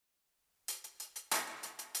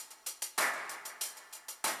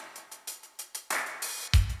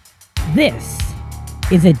This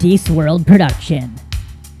is a Deece World production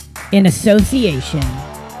in association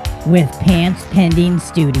with Pants Pending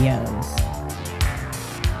Studios.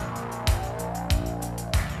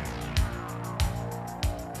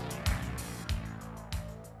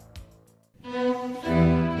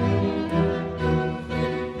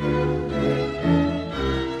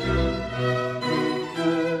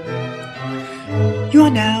 You are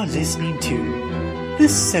now listening to The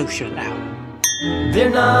Social Hour. They're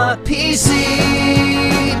not PC,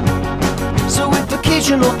 so if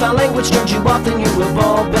occasional foul language turns you off, then you have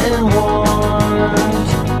all been warned.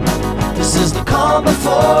 This is the calm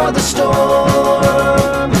before the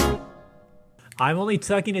storm. I'm only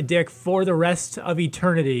sucking a dick for the rest of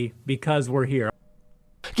eternity because we're here.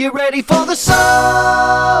 Get ready for the Social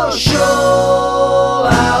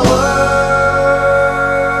Hour.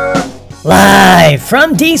 Live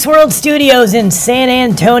from Deece World Studios in San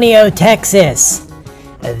Antonio, Texas,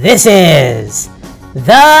 this is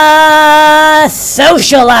The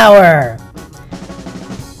Social Hour.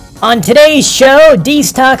 On today's show,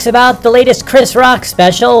 Deece talks about the latest Chris Rock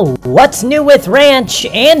special, what's new with Ranch,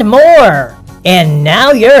 and more. And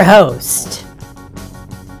now your host.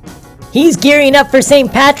 He's gearing up for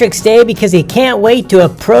St. Patrick's Day because he can't wait to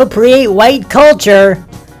appropriate white culture.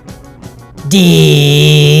 Deece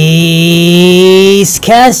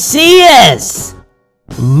Casillas.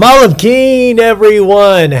 Malabkeen,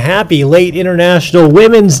 everyone. Happy late International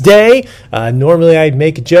Women's Day. Normally I'd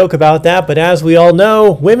make a joke about that, but as we all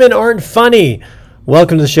know, women aren't funny.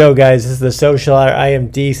 Welcome to the show, guys. This is The Social Hour. I am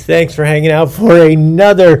Deece. Thanks for hanging out for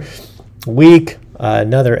another week,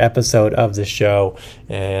 another episode of the show.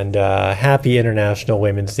 And happy International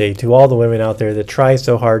Women's Day to all the women out there that try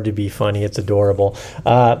so hard to be funny. It's adorable.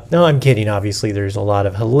 No, I'm kidding. Obviously, there's a lot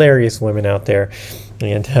of hilarious women out there.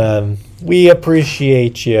 And we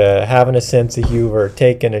appreciate you having a sense of humor,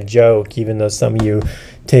 taking a joke, even though some of you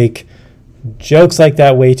take jokes like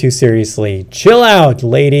that way too seriously. Chill out,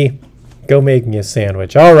 lady. Go make me a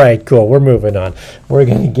sandwich. All right, cool. We're moving on. We're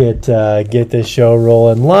going to get this show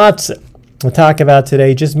rolling. Lots to talk about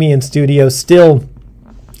today. Just me in studio. Still,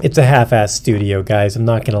 it's a half-assed studio, guys. I'm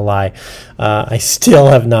not going to lie. I still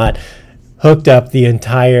have not hooked up the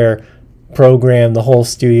entire program, the whole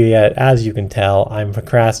studio yet. As you can tell, I'm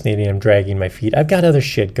procrastinating. I'm dragging my feet. I've got other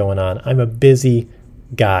shit going on. I'm a busy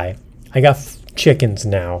guy. I got chickens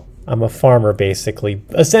now. I'm a farmer, basically.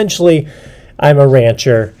 Essentially, I'm a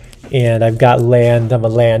rancher, and I've got land. I'm a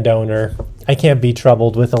landowner. I can't be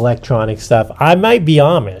troubled with electronic stuff. I might be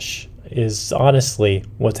Amish, is honestly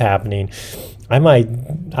what's happening. I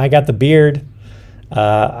got the beard.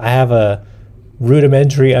 I have a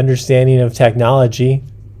rudimentary understanding of technology.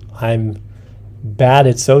 I'm bad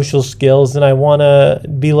at social skills, and I want to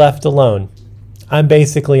be left alone. I'm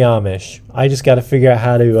basically Amish. I just got to figure out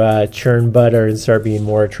how to churn butter and start being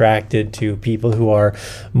more attracted to people who are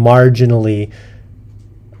marginally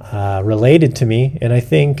related to me, and I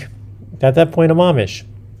think at that point I'm Amish.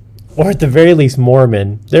 Or at the very least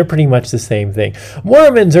Mormon. They're pretty much the same thing.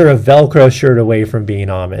 Mormons are a Velcro shirt away from being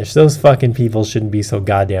Amish. Those fucking people shouldn't be so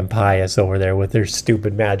goddamn pious over there with their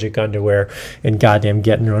stupid magic underwear and goddamn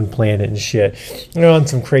getting their own planet and shit. They're on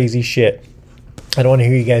some crazy shit. I don't want to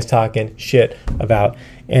hear you guys talking shit about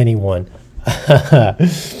anyone.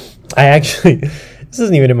 This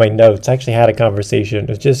isn't even in my notes. I actually had a conversation. It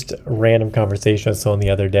was just a random conversation with someone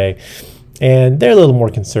the other day. And they're a little more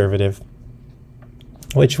conservative.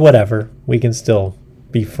 Which, whatever, we can still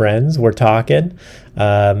be friends. We're talking.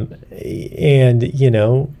 And,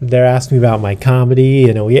 they're asking me about my comedy.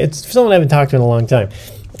 It's someone I haven't talked to in a long time.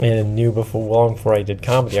 And knew long before I did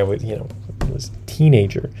comedy. I was a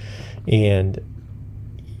teenager. And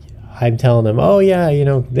I'm telling them, oh, yeah,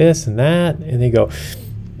 this and that. And they go,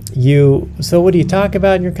 so what do you talk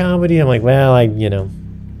about in your comedy? I'm like, well,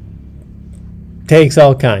 takes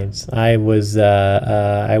all kinds. I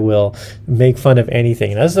will make fun of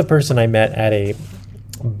anything. And this is a person I met at a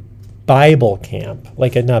Bible camp,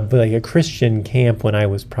 like a Christian camp when I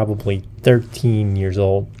was probably 13 years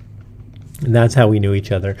old. And that's how we knew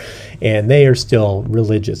each other. And they are still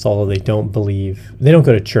religious, although they don't go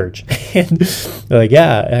to church. And they're like,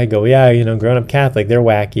 yeah. And I go, yeah, growing up Catholic, they're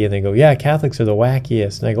wacky. And they go, yeah, Catholics are the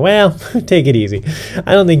wackiest. And I go, well, take it easy.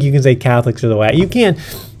 I don't think you can say Catholics are the wack. You can't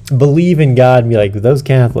believe in God and be like, those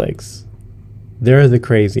Catholics, they're the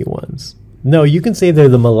crazy ones. No, you can say they're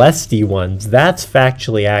the molesty ones. That's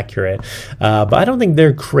factually accurate. But I don't think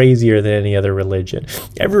they're crazier than any other religion.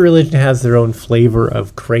 Every religion has their own flavor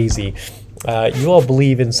of crazy. You all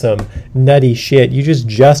believe in some nutty shit. You just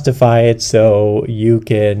justify it so you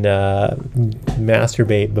can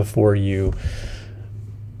masturbate before you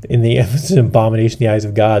it's an abomination in the eyes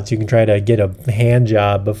of God. So you can try to get a hand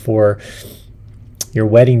job before your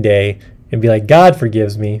wedding day and be like, God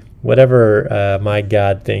forgives me. Whatever my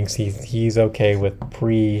God thinks, he's okay with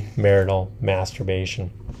premarital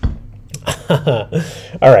masturbation. All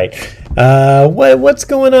right. What's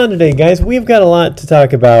going on today, guys? We've got a lot to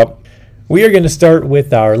talk about. We are going to start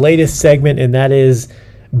with our latest segment, and that is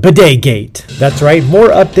Bidetgate. That's right. More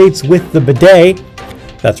updates with the bidet.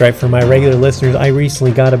 That's right. For my regular listeners, I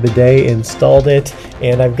recently got a bidet, installed it,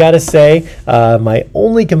 and I've got to say, my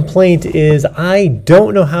only complaint is I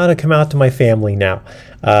don't know how to come out to my family now.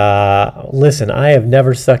 Listen, I have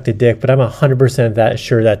never sucked a dick, but I'm 100%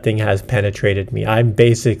 sure that thing has penetrated me. I'm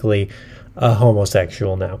basically a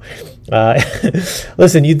homosexual now.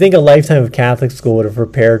 Listen, you'd think a lifetime of Catholic school would have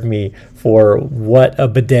prepared me for what a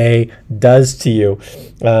bidet does to you.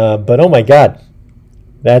 But oh my God,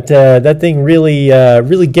 that thing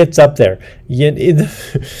really gets up there.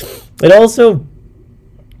 It also,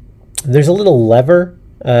 there's a little lever.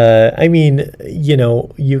 I mean,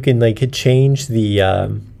 you can change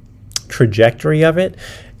the trajectory of it.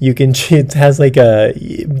 It has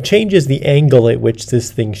it changes the angle at which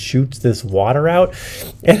this thing shoots this water out.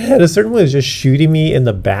 And at a certain point, it was just shooting me in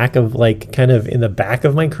the back of kind of in the back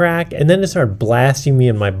of my crack. And then it started blasting me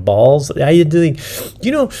in my balls. I had to do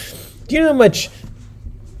you know how much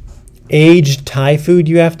aged Thai food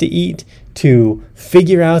you have to eat to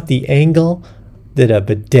figure out the angle that a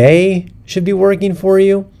bidet should be working for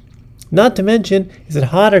you? Not to mention, is it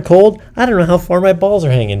hot or cold? I don't know how far my balls are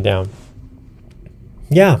hanging down.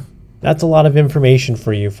 Yeah, that's a lot of information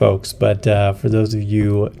for you folks. But for those of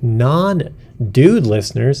you non-dude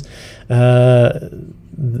listeners,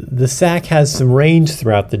 the sack has some range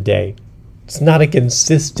throughout the day. It's not a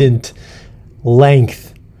consistent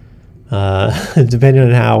length, depending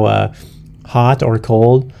on how hot or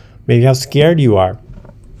cold, maybe how scared you are,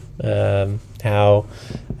 how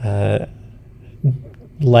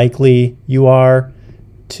likely you are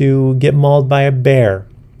to get mauled by a bear.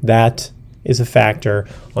 That is a factor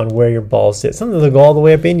on where your balls sit. Sometimes they'll go all the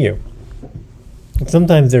way up in you.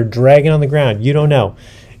 Sometimes they're dragging on the ground. You don't know.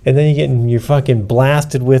 And then you're fucking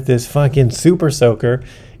blasted with this fucking super soaker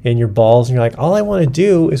in your balls, and you're like, all I want to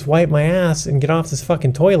do is wipe my ass and get off this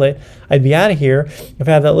fucking toilet. I'd be out of here if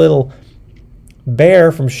I had that little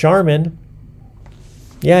bear from Charmin.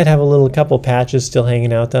 Yeah, I'd have a couple patches still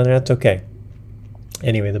hanging out down there. That's okay.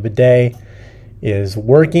 Anyway, the bidet is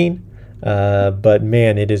working. But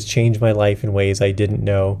man, it has changed my life in ways I didn't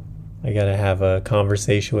know. I got to have a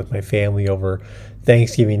conversation with my family over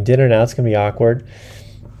Thanksgiving dinner now. It's going to be awkward.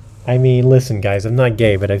 I mean, listen, guys, I'm not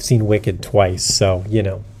gay, but I've seen Wicked twice. So,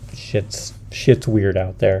 shit's weird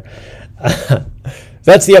out there.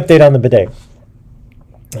 That's the update on the bidet.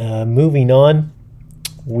 Moving on.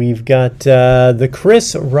 We've got the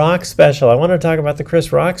Chris Rock special. I want to talk about the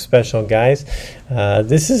Chris Rock special, guys.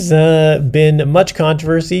 This has been much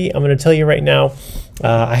controversy. I'm going to tell you right now,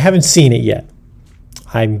 I haven't seen it yet.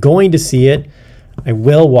 I'm going to see it. I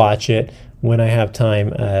will watch it when I have time.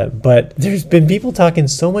 But there's been people talking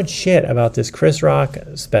so much shit about this Chris Rock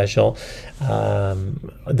special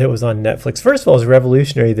that was on Netflix. First of all, it's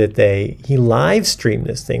revolutionary that he live streamed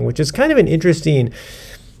this thing, which is kind of an interesting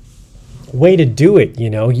way to do it.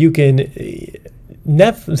 You can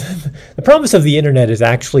the promise of the internet is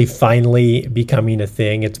actually finally becoming a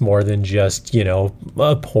thing. It's more than just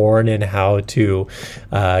a porn and how to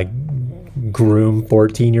groom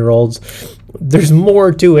 14-year-olds. There's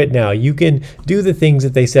more to it now. You can do the things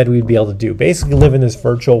that they said we'd be able to do. Basically live in this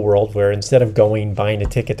virtual world where instead of buying a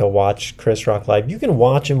ticket to watch Chris Rock live, you can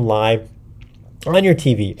watch him live on your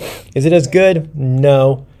TV. Is it as good?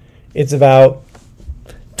 No. It's about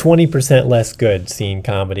 20% less good seeing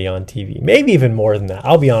comedy on TV. Maybe even more than that.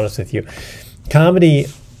 I'll be honest with you. Comedy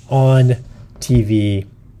on TV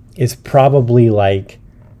is probably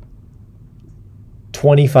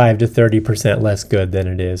 25 to 30% less good than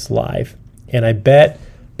it is live. And I bet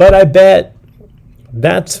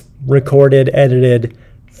that's recorded, edited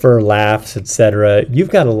for laughs, etc. You've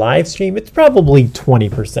got a live stream, it's probably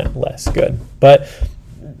 20% less good. But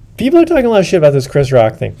people are talking a lot of shit about this Chris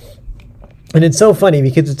Rock thing. And it's so funny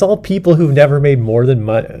because it's all people who've never made more than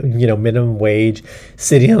minimum wage,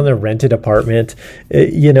 sitting on their rented apartment,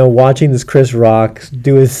 watching this Chris Rock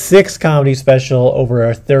do his 6th comedy special over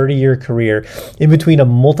a 30-year career, in between a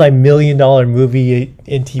multi-million-dollar movie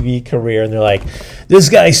and TV career, and they're like, this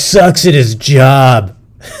guy sucks at his job.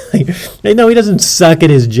 No, he doesn't suck at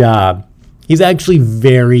his job. He's actually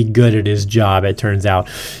very good at his job, it turns out.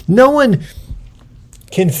 No one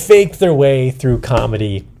can fake their way through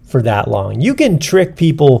comedy for that long. You can trick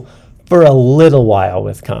people for a little while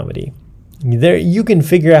with comedy. There, you can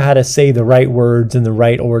figure out how to say the right words in the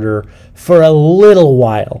right order for a little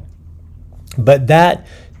while, but that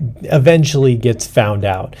eventually gets found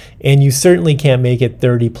out, and you certainly can't make it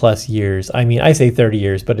 30 plus years. I mean, I say 30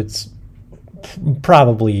 years, but it's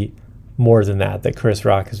probably more than that Chris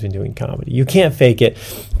Rock has been doing comedy. You can't fake it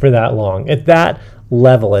for that long at that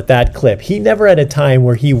level, at that clip. He never had a time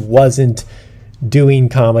where he wasn't doing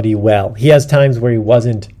comedy well. He has times where he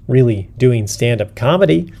wasn't really doing stand-up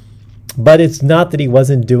comedy, but it's not that he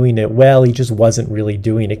wasn't doing it well. He just wasn't really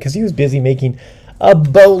doing it because he was busy making a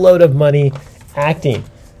boatload of money acting.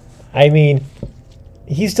 I mean,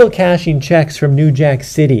 he's still cashing checks from New Jack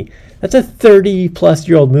City. That's a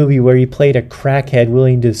 30-plus-year-old movie where he played a crackhead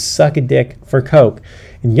willing to suck a dick for coke.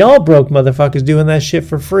 And y'all broke motherfuckers doing that shit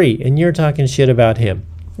for free, and you're talking shit about him.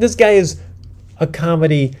 This guy is a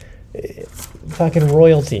comedy fucking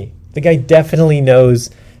royalty. The guy definitely knows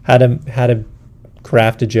how to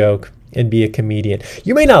craft a joke and be a comedian.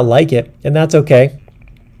 You may not like it, and that's okay.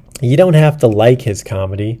 You don't have to like his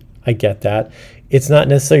comedy. I get that. It's not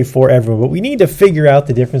necessarily for everyone, but we need to figure out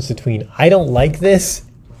the difference between I don't like this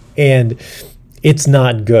and it's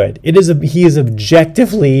not good. He is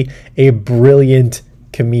objectively a brilliant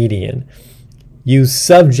comedian. You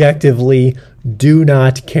subjectively do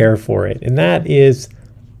not care for it, and that is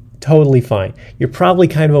totally fine. You're probably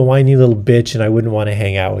kind of a whiny little bitch, and I wouldn't want to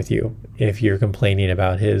hang out with you if you're complaining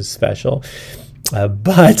about his special.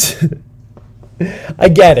 But I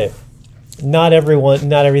get it. Not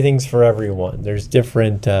everything's for everyone. There's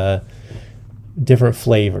different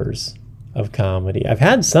flavors of comedy. I've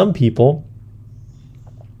had some people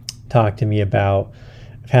talk to me about,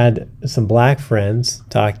 I've had some black friends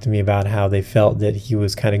talk to me about how they felt that he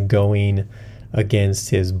was kind of going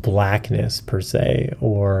against his blackness per se,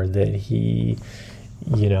 or that he,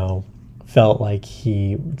 felt like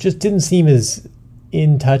he just didn't seem as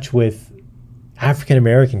in touch with African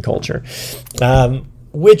American culture,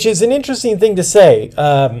 which is an interesting thing to say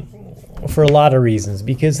for a lot of reasons,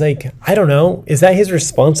 because I don't know, is that his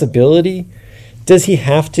responsibility? Does he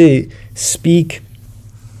have to speak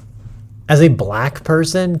as a black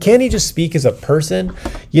person? Can't he just speak as a person?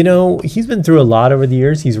 He's been through a lot over the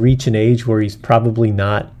years. He's reached an age where he's probably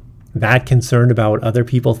not that concerned about what other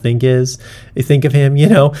people think of him.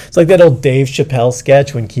 It's like that old Dave Chappelle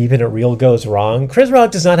sketch, when keeping it real goes wrong. Chris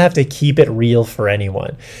Rock does not have to keep it real for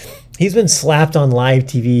anyone. He's been slapped on live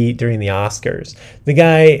TV during the Oscars. The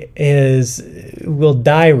guy will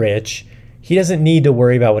die rich. He doesn't need to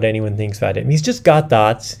worry about what anyone thinks about him. He's just got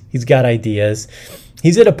thoughts. He's got ideas.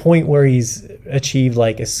 He's at a point where he's achieved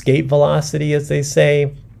like escape velocity, as they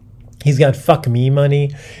say. He's got fuck me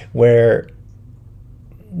money, where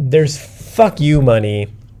there's fuck you money,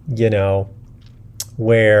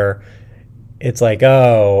 where it's like,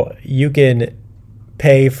 oh, you can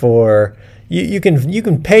pay for you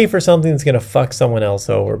can pay for something that's going to fuck someone else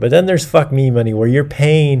over. But then there's fuck me money, where you're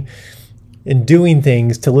paying and doing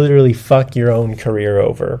things to literally fuck your own career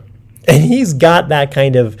over. And he's got that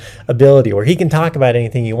kind of ability where he can talk about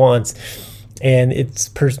anything he wants, and it's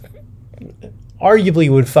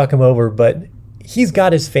arguably would fuck him over, but he's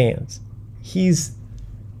got his fans. He's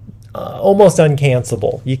almost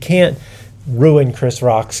uncancelable. You can't ruin Chris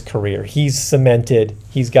Rock's career. He's cemented.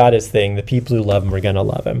 He's got his thing. The people who love him are going to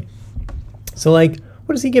love him. So, what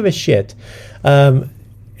does he give a shit? And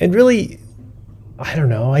really, I don't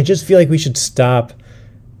know. I just feel like we should stop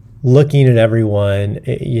looking at everyone.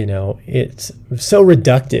 It's so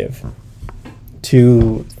reductive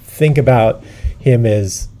to think about him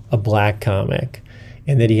as a black comic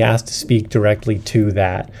and that he has to speak directly to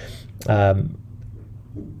that.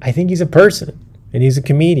 I think he's a person and he's a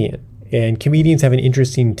comedian. And comedians have an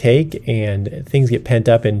interesting take, and things get pent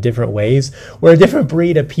up in different ways. We're a different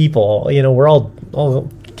breed of people. We're all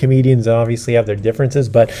comedians obviously have their differences,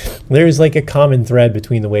 but there's like a common thread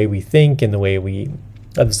between the way we think and the way we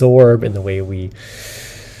absorb and the way we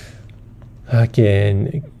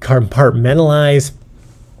can compartmentalize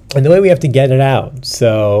and the way we have to get it out.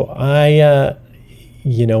 So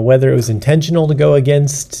whether it was intentional to go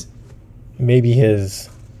against maybe his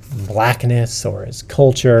blackness or his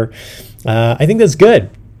culture, I think that's good.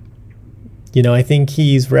 I think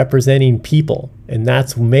he's representing people, and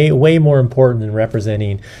that's way more important than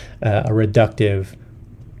representing a reductive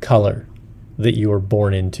color that you were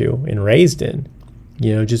born into and raised in.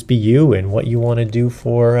 Just be you and what you want to do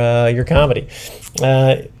for your comedy.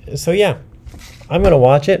 So yeah, I'm going to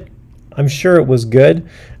watch it. I'm sure it was good.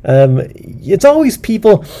 It's always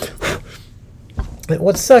people.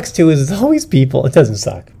 What sucks too is it's always people. It doesn't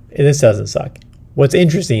suck. This doesn't suck. what's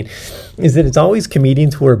interesting is that it's always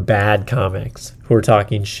comedians who are bad comics who are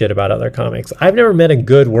talking shit about other comics. I've never met a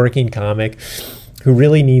good working comic who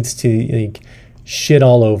really needs to like shit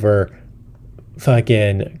all over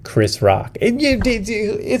fucking Chris Rock.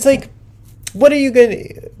 It's like, what are you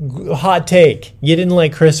gonna, hot take, you didn't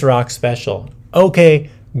like Chris Rock's special. Okay,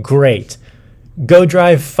 great. Go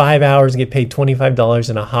drive 5 hours and get paid $25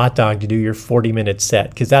 and a hot dog to do your 40-minute set,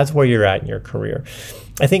 because that's where you're at in your career.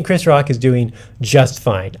 I think Chris Rock is doing just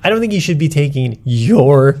fine. I don't think he should be taking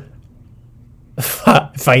your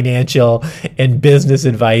financial and business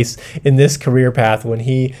advice in this career path when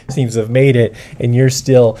he seems to have made it and you're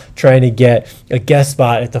still trying to get a guest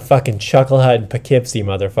spot at the fucking Chuckle Hut in Poughkeepsie,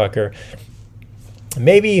 motherfucker.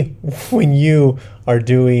 Maybe when you are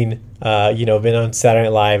doing been on Saturday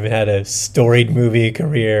Night Live and had a storied movie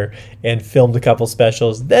career and filmed a couple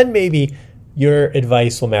specials, then maybe your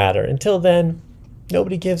advice will matter. Until then,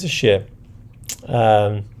 nobody gives a shit.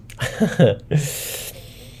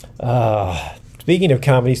 Speaking of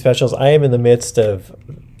comedy specials, I am in the midst of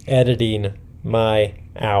editing my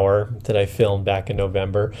hour that I filmed back in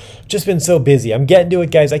November. Just been so busy. I'm getting to it,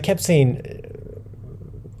 guys. I kept saying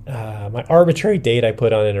my arbitrary date I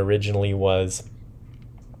put on it originally was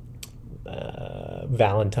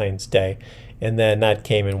Valentine's Day, and then that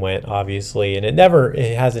came and went, obviously, and it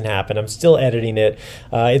hasn't happened. I'm still editing it.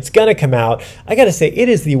 It's gonna come out. I gotta say, it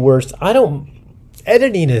is the worst.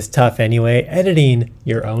 Editing is tough anyway. Editing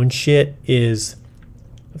your own shit is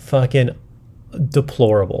fucking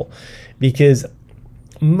deplorable, because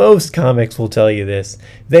most comics will tell you this.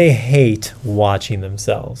 They hate watching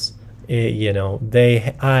themselves. They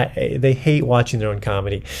hate watching their own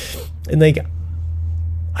comedy. And like,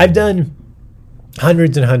 I've done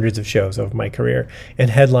hundreds and hundreds of shows over my career and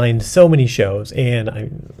headlined so many shows, and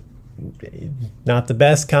I'm not the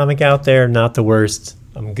best comic out there, not the worst.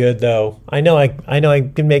 I'm good though. I know I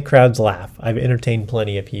can make crowds laugh. I've entertained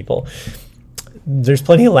plenty of people. There's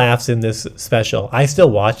plenty of laughs in this special. I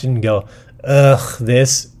still watch it and go, ugh,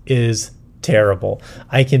 this is terrible.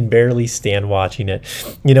 I can barely stand watching it.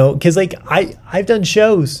 Because like I've done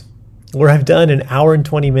shows where I've done an hour and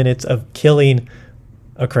 20 minutes of killing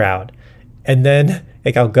a crowd. And then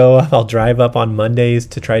like I'll drive up on Mondays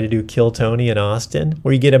to try to do Kill Tony in Austin,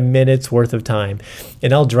 where you get a minute's worth of time.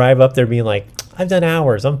 And I'll drive up there being like, I've done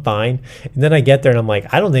hours, I'm fine. And then I get there and I'm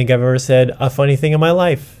like, I don't think I've ever said a funny thing in my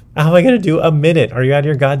life. How am I going to do a minute? Are you out of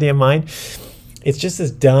your goddamn mind? It's just this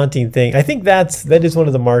daunting thing. I think that is one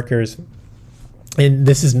of the markers. And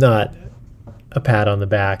this is not a pat on the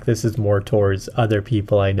back. This is more towards other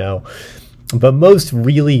people I know. But most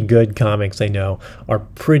really good comics I know are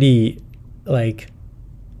pretty like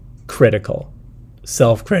critical,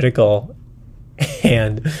 self-critical,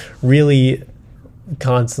 and really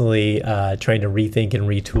constantly trying to rethink and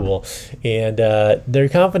retool. And their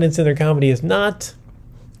confidence in their comedy is not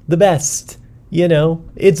the best.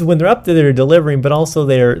 It's when they're up there, they're delivering, but also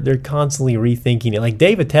they're constantly rethinking it. Like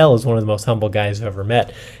Dave Attell is one of the most humble guys I've ever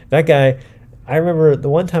met. That guy, I remember the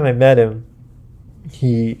one time I met him,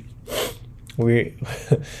 I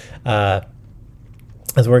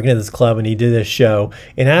was working at this club and he did a show,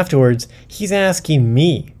 and afterwards he's asking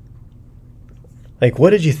me, like,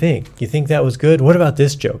 what did you think? You think that was good? What about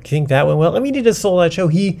this joke? You think that went well? I mean, he just sold that show.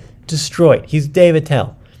 He destroyed. He's Dave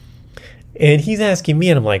Attell. And he's asking me,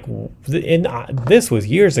 and I'm like, this was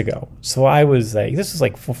years ago. So I was like, this was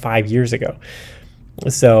like 5 years ago.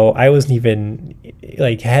 So I wasn't even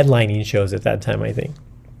like headlining shows at that time, I think.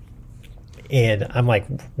 And I'm like,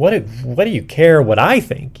 what do you care what I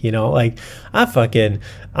think? Like I'm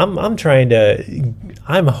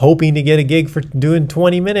hoping to get a gig for doing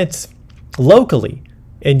 20 minutes locally.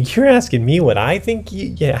 And you're asking me what I think,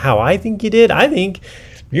 how I think you did? I think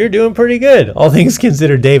you're doing pretty good. All things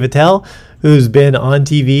considered, Dave Attell, who's been on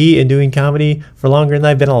TV and doing comedy for longer than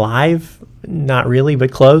I've been alive. Not really,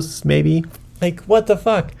 but close, maybe. Like, what the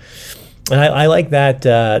fuck? And I like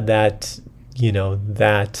that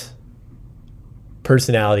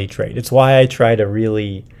personality trait. It's why I try to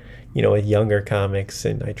really, with younger comics,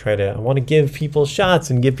 and I want to give people shots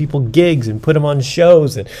and give people gigs and put them on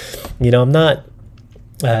shows. And, I'm not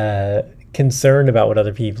concerned about what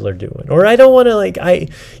other people are doing. Or I don't want to I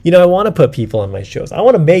want to put people on my shows. I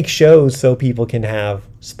want to make shows so people can have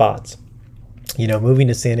spots. Moving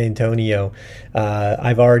to San Antonio,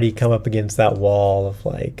 I've already come up against that wall of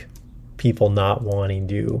like people not wanting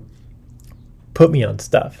to put me on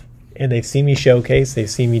stuff. And they've seen me showcase, they've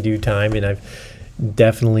seen me do time, and I've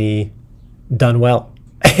definitely done well.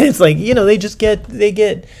 It's like, they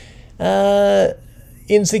get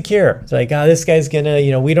insecure. It's like, this guy's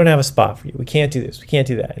gonna, we don't have a spot for you. We can't do this. We can't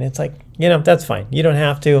do that. And it's like, that's fine. You don't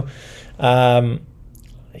have to. I'll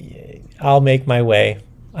make my way.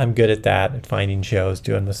 I'm good at that, at finding shows,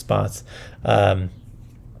 doing the spots.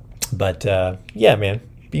 But yeah, man,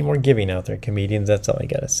 be more giving out there, comedians. That's all I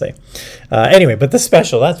gotta say. Anyway, but the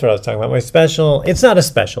special, that's what I was talking about. My special, it's not a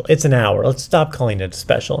special, it's an hour. Let's stop calling it a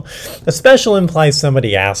special. A special implies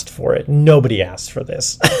somebody asked for it. Nobody asked for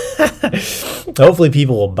this. Hopefully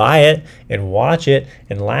people will buy it and watch it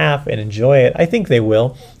and laugh and enjoy it. I think they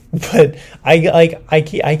will. But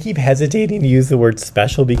I keep hesitating to use the word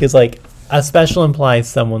special because like a special implies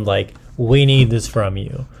someone like, we need this from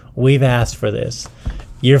you. We've asked for this.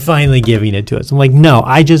 You're finally giving it to us. I'm like, no,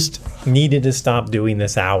 I just needed to stop doing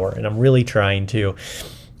this hour, and I'm really trying to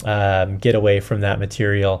get away from that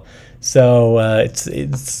material. So it's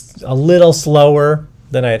a little slower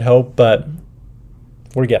than I'd hoped, but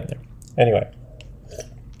we're getting there. Anyway,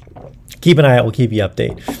 keep an eye out. We'll keep you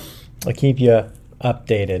I'll keep you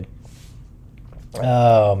updated.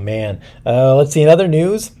 Oh, man. Let's see. In other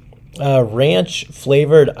news, ranch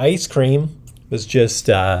flavored ice cream was just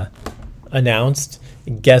announced.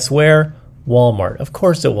 Guess where? Walmart. Of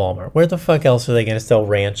course at Walmart. Where the fuck else are they going to sell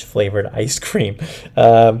ranch flavored ice cream?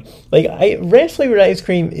 Ranch flavored ice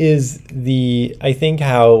cream is I think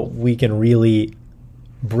how we can really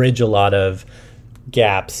bridge a lot of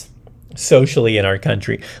gaps socially in our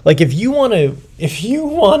country. Like if you want to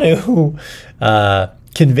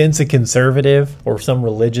convince a conservative or some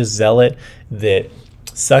religious zealot that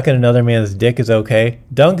sucking another man's dick is okay,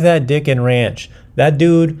 dunk that dick in ranch. That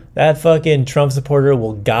dude, that fucking Trump supporter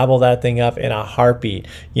will gobble that thing up in a heartbeat.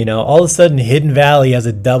 You know, all of a sudden Hidden Valley has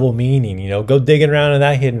a double meaning. You know, go digging around in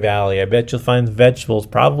that Hidden Valley. I bet you'll find vegetables,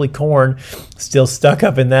 probably corn, still stuck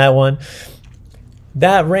up in that one.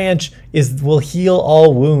 That ranch will heal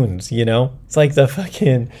all wounds, you know? It's like the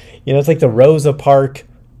fucking, it's like the Rosa Parks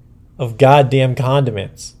of goddamn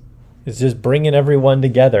condiments. It's just bringing everyone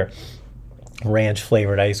together. Ranch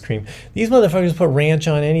flavored ice cream. These motherfuckers put ranch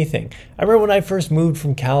on anything. I remember when I first moved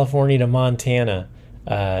from California to Montana,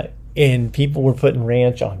 and people were putting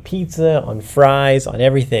ranch on pizza, on fries, on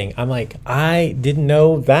everything. I'm like, I didn't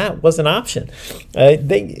know that was an option.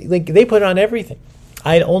 They put it on everything.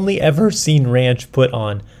 I'd only ever seen ranch put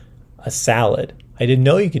on a salad. I didn't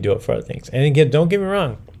know you could do it for other things. And again, don't get me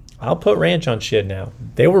wrong, I'll put ranch on shit now.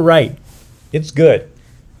 They were right. It's good.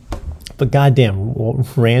 But goddamn,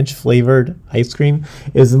 ranch flavored ice cream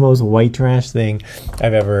is the most white trash thing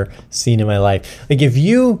I've ever seen in my life. Like if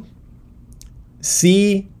you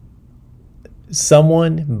see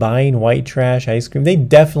someone buying white trash ice cream, they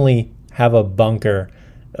definitely have a bunker,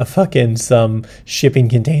 some shipping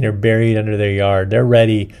container buried under their yard. They're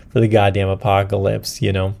ready for the goddamn apocalypse,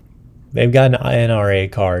 you know. They've got an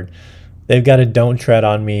NRA card. They've got a Don't Tread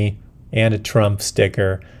on Me and a Trump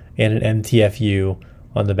sticker and an MTFU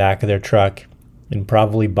on the back of their truck, and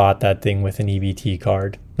probably bought that thing with an EBT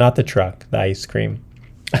card. Not the truck, the ice cream.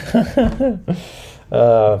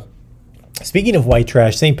 Speaking of white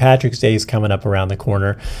trash, St. Patrick's Day is coming up around the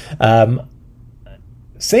corner.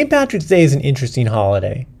 St. Patrick's Day is an interesting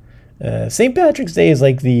holiday. St. Patrick's Day is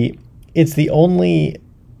it's the only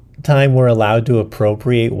time we're allowed to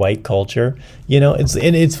appropriate white culture.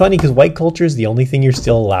 It's funny because white culture is the only thing you're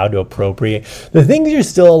still allowed to appropriate. The things you're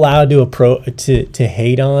still allowed to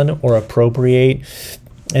hate on or appropriate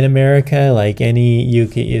in America, like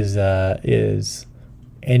is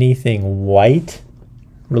anything white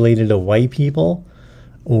related to white people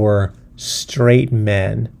or straight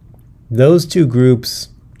men. Those two groups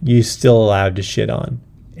you're still allowed to shit on,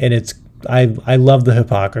 and I love the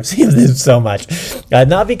hypocrisy of this so much.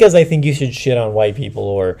 Not because I think you should shit on white people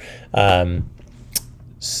or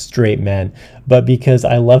straight men, but because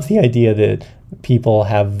I love the idea that people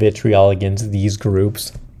have vitriol against these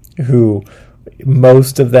groups who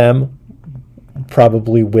most of them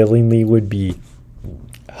probably willingly would be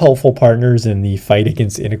helpful partners in the fight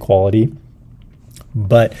against inequality.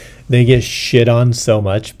 But they get shit on so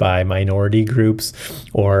much by minority groups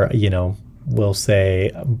or, we'll say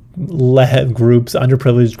groups,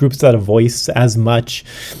 underprivileged groups without a voice as much.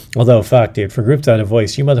 Although, fuck, dude, for groups without a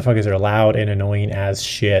voice, you motherfuckers are loud and annoying as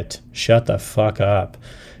shit. Shut the fuck up.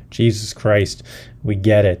 Jesus Christ. We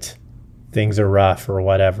get it. Things are rough or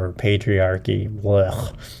whatever. Patriarchy.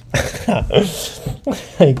 Blech.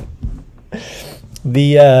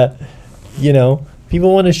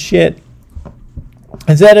 People want to shit.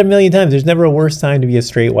 I've said it a million times. There's never a worse time to be a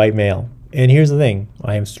straight white male. And here's the thing.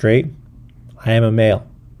 I am straight. I am a male.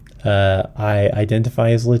 I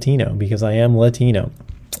identify as Latino because I am Latino.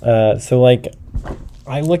 So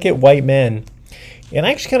I look at white men, and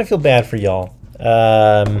I actually kind of feel bad for y'all.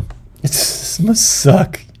 It must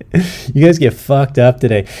suck You guys get fucked up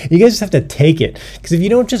today. You guys just have to take it. Because if you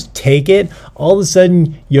don't just take it, all of a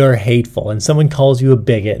sudden you're hateful and someone calls you a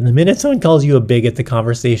bigot. And the minute someone calls you a bigot, the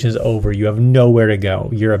conversation is over. You have nowhere to go.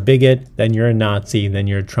 You're a bigot, then you're a Nazi, then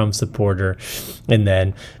you're a Trump supporter, and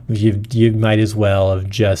then you might as well have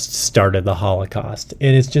just started the Holocaust.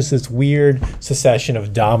 And it's just this weird succession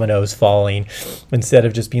of dominoes falling instead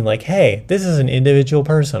of just being like, hey, this is an individual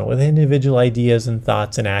person with individual ideas and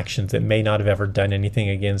thoughts and actions that may not have ever done anything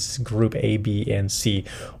against group A, B, and C.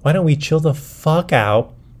 Why don't we chill the fuck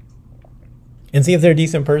out and see if they're a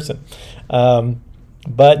decent person?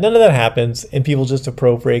 But none of that happens, and people just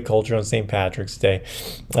appropriate culture on St. Patrick's Day.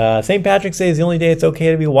 St. Patrick's Day is the only day it's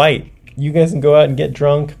okay to be white. You guys can go out and get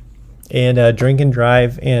drunk and drink and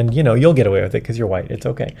drive, and you'll get away with it because you're white. It's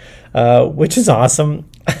okay, which is awesome.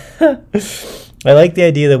 I like the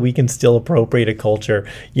idea that we can still appropriate a culture.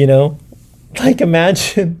 Like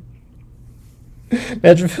imagine if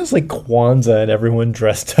it was like Kwanzaa and everyone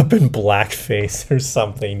dressed up in blackface or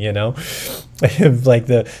something, like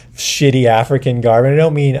the shitty African garb. And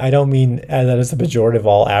I don't mean that as a pejorative,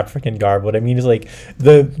 all African garb. What I mean is like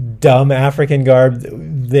the dumb African garb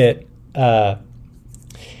that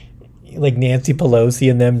like Nancy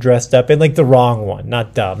Pelosi and them dressed up in, like the wrong one,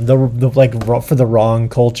 not dumb, the like for the wrong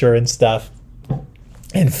culture and stuff.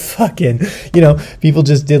 And fucking, people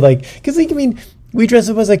just did because we dress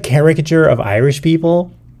up as a caricature of Irish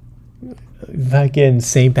people. Fucking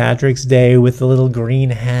St. Patrick's Day with the little green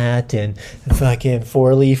hat and fucking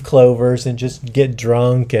 4-leaf clovers and just get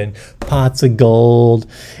drunk and pots of gold.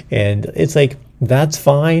 And it's like, that's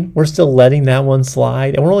fine. We're still letting that one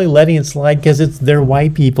slide. And we're only letting it slide because they're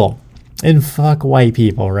white people. And fuck white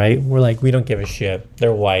people, right? We're like, we don't give a shit.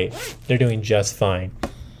 They're white. They're doing just fine.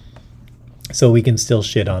 So we can still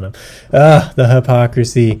shit on them. The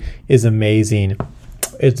hypocrisy is amazing.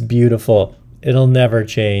 It's beautiful. It'll never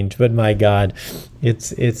change. But my God, it's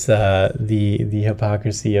the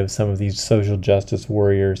hypocrisy of some of these social justice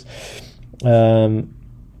warriors.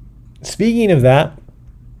 Speaking of that,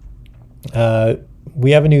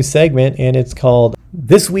 we have a new segment, and it's called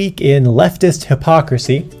This Week in Leftist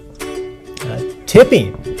Hypocrisy.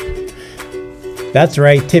 Tipping. That's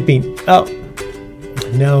right, tipping. Oh,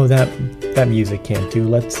 no, that music can't do.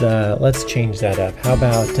 Let's change that up. How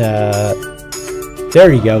about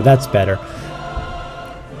there you go, that's better.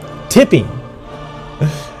 Tipping.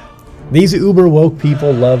 These uber woke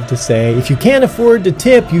people love to say, if you can't afford to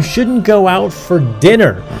tip, you shouldn't go out for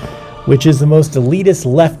dinner, which is the most elitist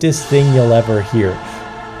leftist thing you'll ever hear.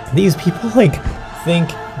 These people think,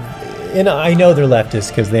 and I know they're leftists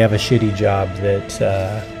because they have a shitty job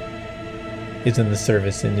that is in the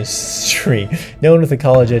service industry. No one with a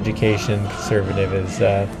college education, conservative, is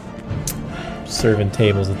serving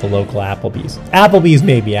tables at the local Applebee's. Applebee's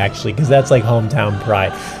maybe, actually, because that's like hometown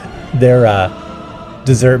pride. Their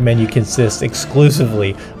dessert menu consists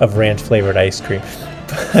exclusively of ranch-flavored ice cream.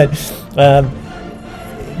 But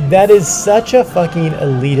that is such a fucking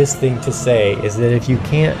elitist thing to say, is that if you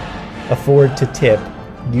can't afford to tip,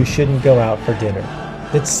 you shouldn't go out for dinner.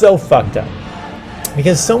 It's so fucked up.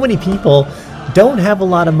 Because so many people don't have a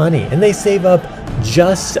lot of money, and they save up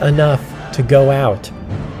just enough to go out.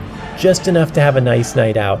 Just enough to have a nice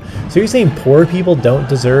night out. So you're saying poor people don't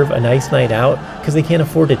deserve a nice night out because they can't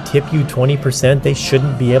afford to tip you 20%? They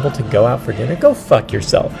shouldn't be able to go out for dinner? Go fuck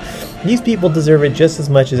yourself. These people deserve it just as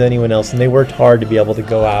much as anyone else, and they worked hard to be able to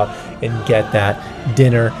go out and get that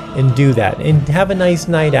dinner and do that and have a nice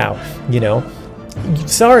night out,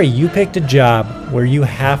 Sorry, you picked a job where you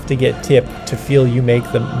have to get tipped to feel you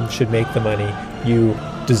should make the money you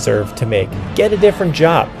deserve to make. Get a different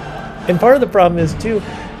job. And part of the problem is too,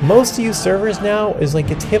 most of you servers now is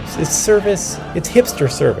like it's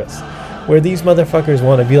hipster service, where these motherfuckers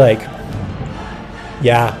want to be like,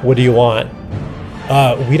 yeah, what do you want?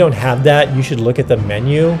 We don't have that. You should look at the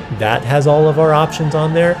menu. That has all of our options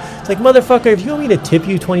on there. It's like, motherfucker, if you want me to tip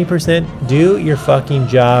you 20%, do your fucking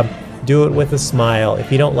job. Do it with a smile.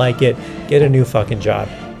 If you don't like it, get a new fucking job.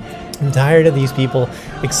 I'm tired of these people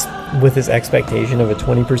with this expectation of a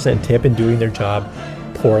 20% tip and doing their job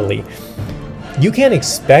poorly. You can't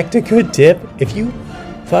expect a good tip if you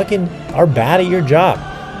fucking are bad at your job.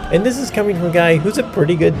 And this is coming from a guy who's a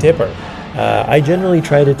pretty good tipper. I generally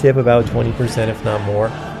try to tip about 20%, if not more.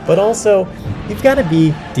 But also, you've got to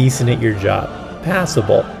be decent at your job.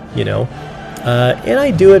 Passable, And I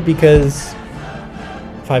do it because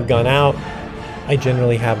if I've gone out, I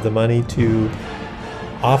generally have the money to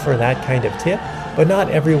offer that kind of tip, but not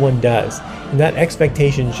everyone does. And that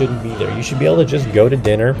expectation shouldn't be there. You should be able to just go to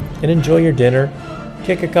dinner and enjoy your dinner,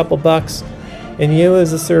 kick a couple bucks, and you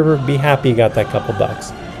as a server be happy you got that couple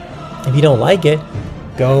bucks. If you don't like it,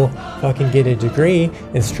 Go fucking get a degree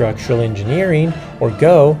in structural engineering, or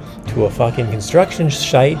go to a fucking construction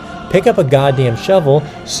site, pick up a goddamn shovel,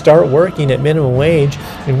 start working at minimum wage,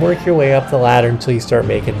 and work your way up the ladder until you start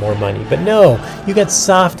making more money. But no, you got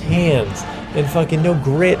soft hands and fucking no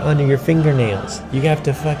grit under your fingernails. You have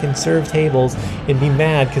to fucking serve tables and be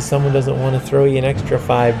mad because someone doesn't want to throw you an extra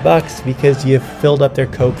 $5 because you filled up their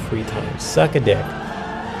Coke 3 times. Suck a dick.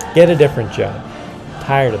 Get a different job.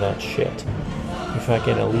 Tired of that shit. You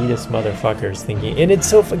fucking elitist motherfuckers thinking, and it's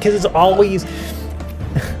so, because it's always,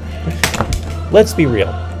 let's be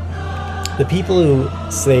real. The people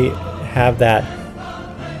who say, have that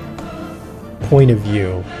point of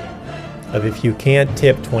view of if you can't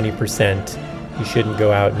tip 20%, you shouldn't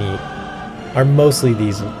go out and eat, are mostly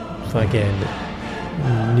these fucking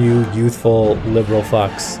new youthful liberal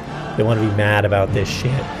fucks that want to be mad about this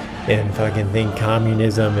shit and fucking think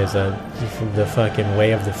communism is the fucking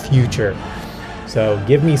way of the future. So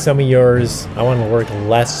give me some of yours. I want to work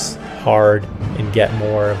less hard and get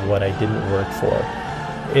more of what I didn't work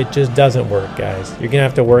for. It just doesn't work, guys. You're gonna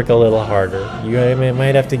have to work a little harder. You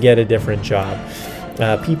might have to get a different job.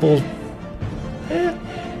 People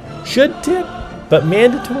should tip, but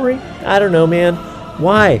mandatory? I don't know, man.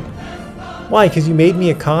 Why? Why? Because you made me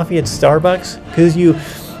a coffee at Starbucks? Because you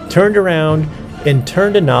turned around and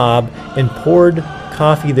turned a knob and poured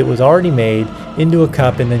coffee that was already made into a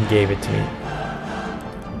cup and then gave it to me.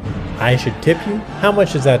 I should tip you? How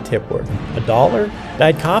much is that tip worth? $1?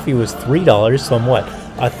 That coffee was $3, so I'm what?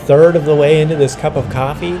 A third of the way into this cup of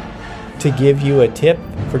coffee to give you a tip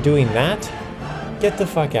for doing that? Get the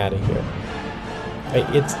fuck out of here.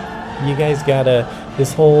 You guys gotta,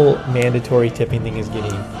 this whole mandatory tipping thing is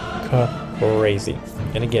getting crazy.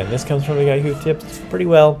 And again, this comes from a guy who tips pretty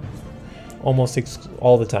well almost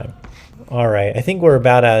all the time. All right, I think we're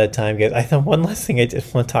about out of time, guys. I thought one last thing I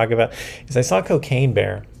just want to talk about is I saw Cocaine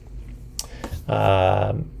Bear.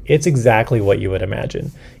 It's exactly what you would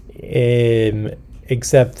imagine,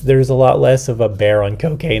 except there's a lot less of a bear on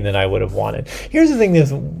cocaine than I would have wanted. Here's the thing: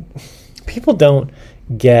 is people don't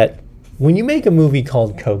get, when you make a movie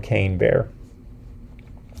called Cocaine Bear,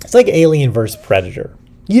 it's like Alien vs. Predator.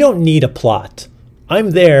 You don't need a plot.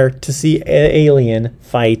 I'm there to see Alien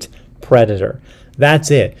fight Predator.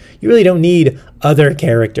 That's it. You really don't need other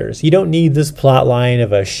characters. You don't need this plot line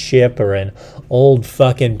of a ship or an old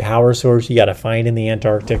fucking power source you gotta find in the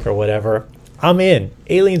Antarctic or whatever. I'm in.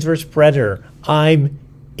 Aliens vs. Predator. I'm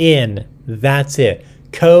in. That's it.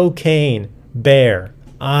 Cocaine Bear.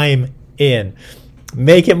 I'm in.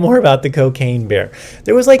 Make it more about the Cocaine Bear.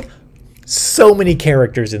 There was like so many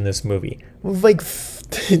characters in this movie. Like,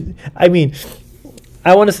 I mean,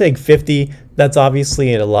 I want to say like 50. That's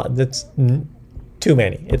obviously a lot. That's too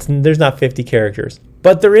many. There's not 50 characters,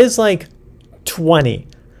 but there is like 20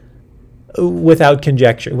 without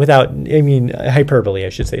conjecture, hyperbole, I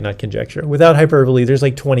should say, not conjecture. Without hyperbole, there's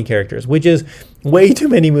like 20 characters, which is way too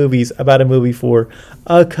many movies about a movie for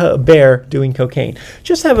a bear doing cocaine.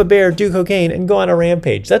 Just have a bear do cocaine and go on a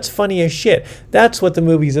rampage. That's funny as shit. That's what the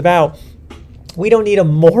movie's about. We don't need a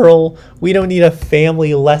moral. We don't need a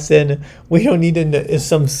family lesson. We don't need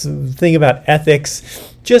something about ethics.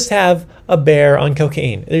 Just have a bear on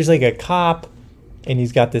cocaine. There's like a cop, and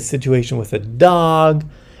he's got this situation with a dog,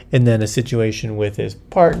 and then a situation with his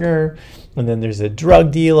partner, and then there's a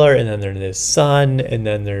drug dealer, and then there's his son, and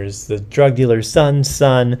then there's the drug dealer's son's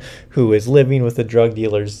son who is living with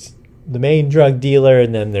the main drug dealer,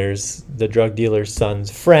 and then there's the drug dealer's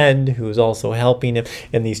son's friend who's also helping him,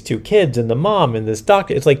 and these two kids, and the mom, and this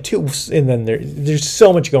doctor. It's like two, and then there's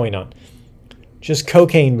so much going on. Just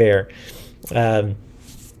Cocaine Bear.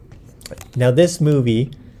 Now this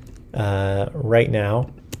movie, right now,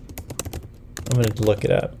 I'm going to look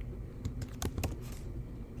it up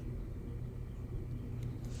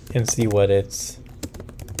and see what it's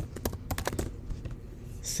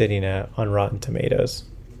sitting at on Rotten Tomatoes.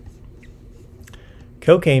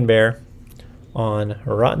 Cocaine Bear on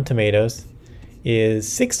Rotten Tomatoes is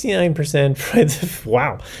 69%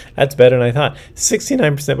 wow, that's better than I thought.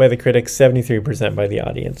 69% by the critics, 73% by the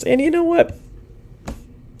audience. And you know what?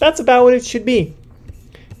 That's about what it should be.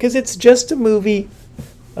 Because it's just a movie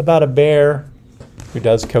about a bear who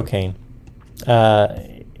does cocaine.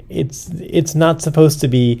 It's not supposed to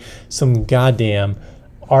be some goddamn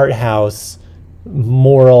art house,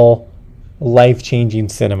 moral, life-changing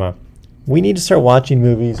cinema. We need to start watching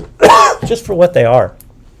movies just for what they are.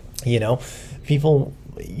 You know, people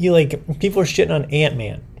are shitting on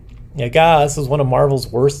Ant-Man. Like, this is one of Marvel's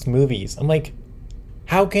worst movies. I'm like,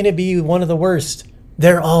 how can it be one of the worst?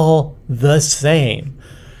 They're all the same.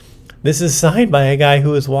 This is signed by a guy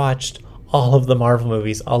who has watched all of the Marvel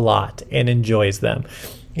movies a lot and enjoys them.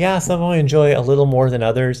 Yeah, some I enjoy a little more than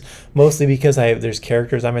others, mostly because there's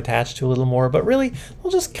characters I'm attached to a little more, but really,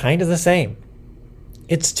 they're just kind of the same.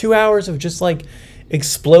 It's 2 hours of just like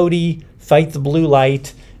explodey, fight the blue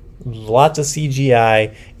light, lots of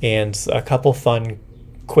CGI, and a couple fun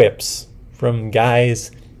quips from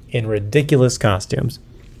guys in ridiculous costumes.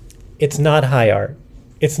 It's not high art.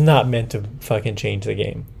 It's not meant to fucking change the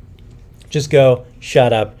game. Just go,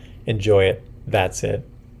 shut up, enjoy it. That's it.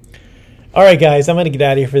 All right, guys, I'm going to get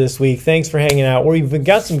out of here for this week. Thanks for hanging out. We've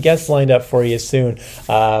got some guests lined up for you soon.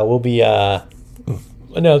 We'll be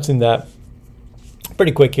announcing that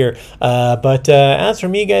pretty quick here. But as for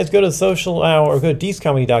me, guys, go to the social hour or go to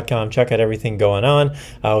deececomedy.com. Check out everything going on.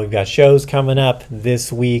 We've got shows coming up this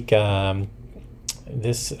week.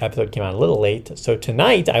 This episode came out a little late. So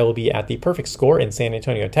tonight I will be at the Perfect Score in San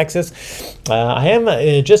Antonio, Texas. I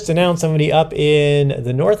am just announced somebody up in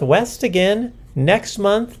the Northwest again. Next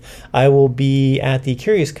month, I will be at the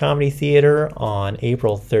Curious Comedy Theater on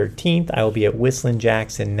April 13th. I will be at Whistling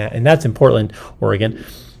Jacks, and that's in Portland, Oregon.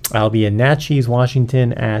 I'll be in Natchez,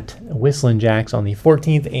 Washington at Whistling Jacks on the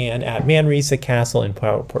 14th, and at Manresa Castle in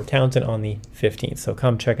Port Townsend on the 15th. So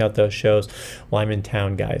come check out those shows while I'm in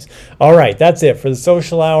town, guys. All right, that's it for the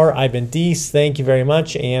social hour. I've been Deece. Thank you very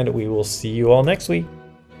much, and we will see you all next week.